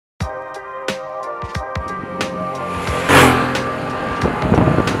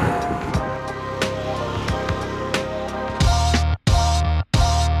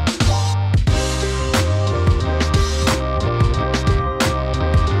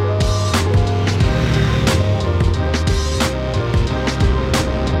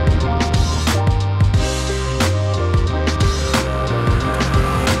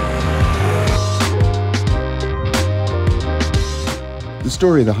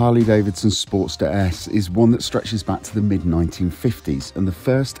story of the Harley-Davidson Sportster S is one that stretches back to the mid-1950s and the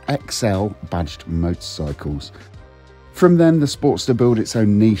first XL badged motorcycles. From then, the Sportster built its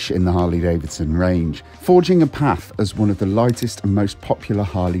own niche in the Harley-Davidson range, forging a path as one of the lightest and most popular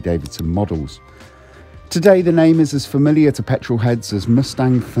Harley-Davidson models. Today, the name is as familiar to petrol heads as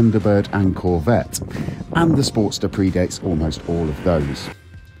Mustang, Thunderbird and Corvette, and the Sportster predates almost all of those.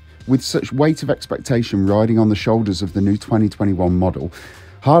 With such weight of expectation riding on the shoulders of the new 2021 model,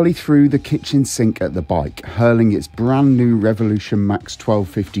 Harley threw the kitchen sink at the bike, hurling its brand new Revolution Max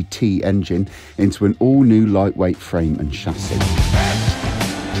 1250T engine into an all-new lightweight frame and chassis.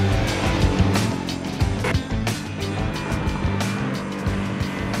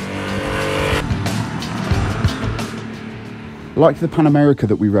 Like the Pan America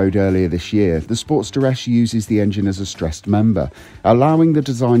that we rode earlier this year, the Sportster S uses the engine as a stressed member, allowing the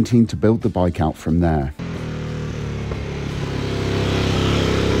design team to build the bike out from there.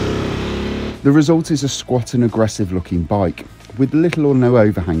 The result is a squat and aggressive looking bike, with little or no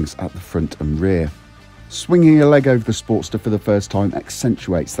overhangs at the front and rear. Swinging a leg over the Sportster for the first time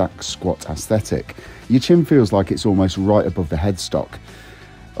accentuates that squat aesthetic. Your chin feels like it's almost right above the headstock.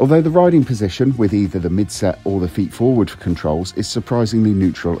 Although the riding position, with either the midset or the feet forward controls, is surprisingly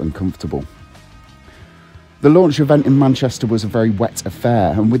neutral and comfortable. The launch event in Manchester was a very wet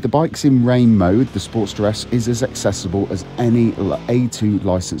affair, and with the bikes in rain mode, the Sportster S is as accessible as any A2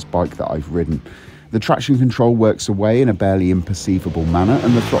 licensed bike that I've ridden. The traction control works away in a barely imperceivable manner,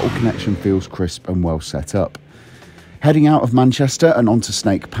 and the throttle connection feels crisp and well set up. Heading out of Manchester and onto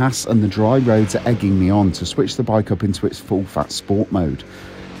Snake Pass, and the dry roads are egging me on to switch the bike up into its full fat sport mode.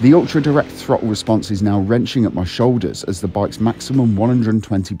 The ultra-direct throttle response is now wrenching at my shoulders as the bike's maximum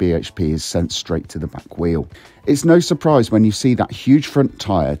 120 bhp is sent straight to the back wheel. It's no surprise when you see that huge front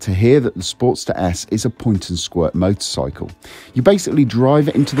tyre to hear that the Sportster S is a point and squirt motorcycle. You basically drive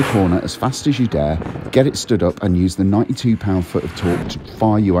it into the corner as fast as you dare, get it stood up and use the 92 pound-foot of torque to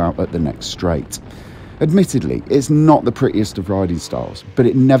fire you out at the next straight. Admittedly, it's not the prettiest of riding styles, but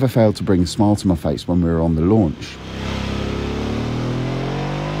it never failed to bring a smile to my face when we were on the launch.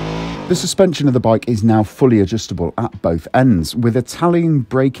 The suspension of the bike is now fully adjustable at both ends, with Italian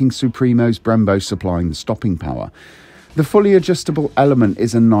braking Supremos Brembo supplying the stopping power. The fully adjustable element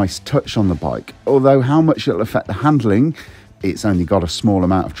is a nice touch on the bike, although how much it'll affect the handling, it's only got a small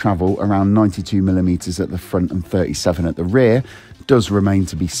amount of travel, around 92mm at the front and 37 at the rear, does remain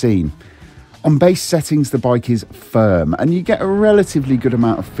to be seen. On base settings, the bike is firm, and you get a relatively good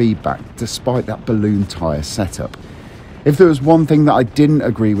amount of feedback despite that balloon tyre setup. If there was one thing that I didn't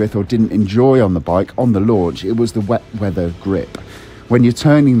agree with or didn't enjoy on the bike on the launch, it was the wet weather grip. When you're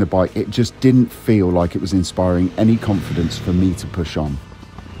turning the bike, it just didn't feel like it was inspiring any confidence for me to push on.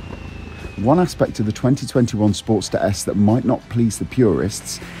 One aspect of the 2021 Sportster S that might not please the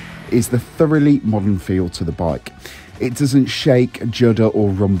purists is the thoroughly modern feel to the bike. It doesn't shake, judder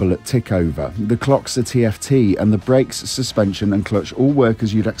or rumble at tick over. The clocks are TFT and the brakes, suspension and clutch all work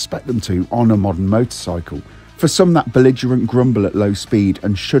as you'd expect them to on a modern motorcycle. For some, that belligerent grumble at low speed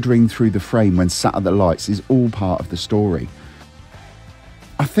and shuddering through the frame when sat at the lights is all part of the story.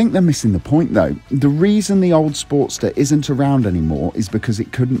 I think they're missing the point though. The reason the old Sportster isn't around anymore is because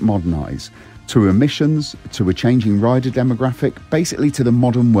it couldn't modernise. To emissions, to a changing rider demographic, basically to the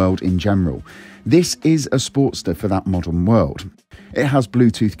modern world in general. This is a Sportster for that modern world. It has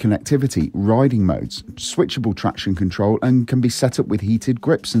Bluetooth connectivity, riding modes, switchable traction control and can be set up with heated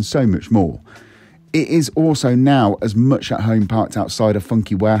grips and so much more. It is also now as much at home parked outside a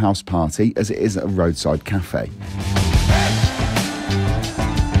funky warehouse party as it is at a roadside cafe.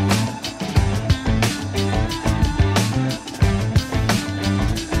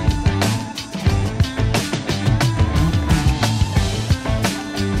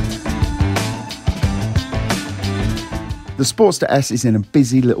 The Sportster S is in a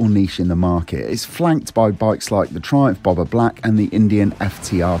busy little niche in the market. It's flanked by bikes like the Triumph Bobber Black and the Indian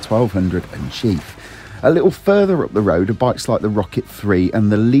FTR 1200 and Chief. A little further up the road are bikes like the Rocket 3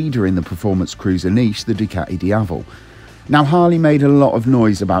 and the leader in the performance cruiser niche, the Ducati Diavel. Now, Harley made a lot of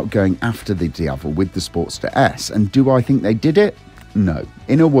noise about going after the Diavel with the Sportster S, and do I think they did it? No.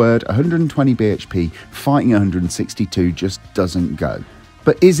 In a word, 120 bhp fighting 162 just doesn't go.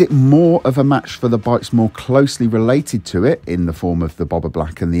 But is it more of a match for the bikes more closely related to it, in the form of the Bobber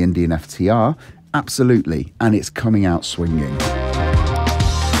Black and the Indian FTR? Absolutely, and it's coming out swinging.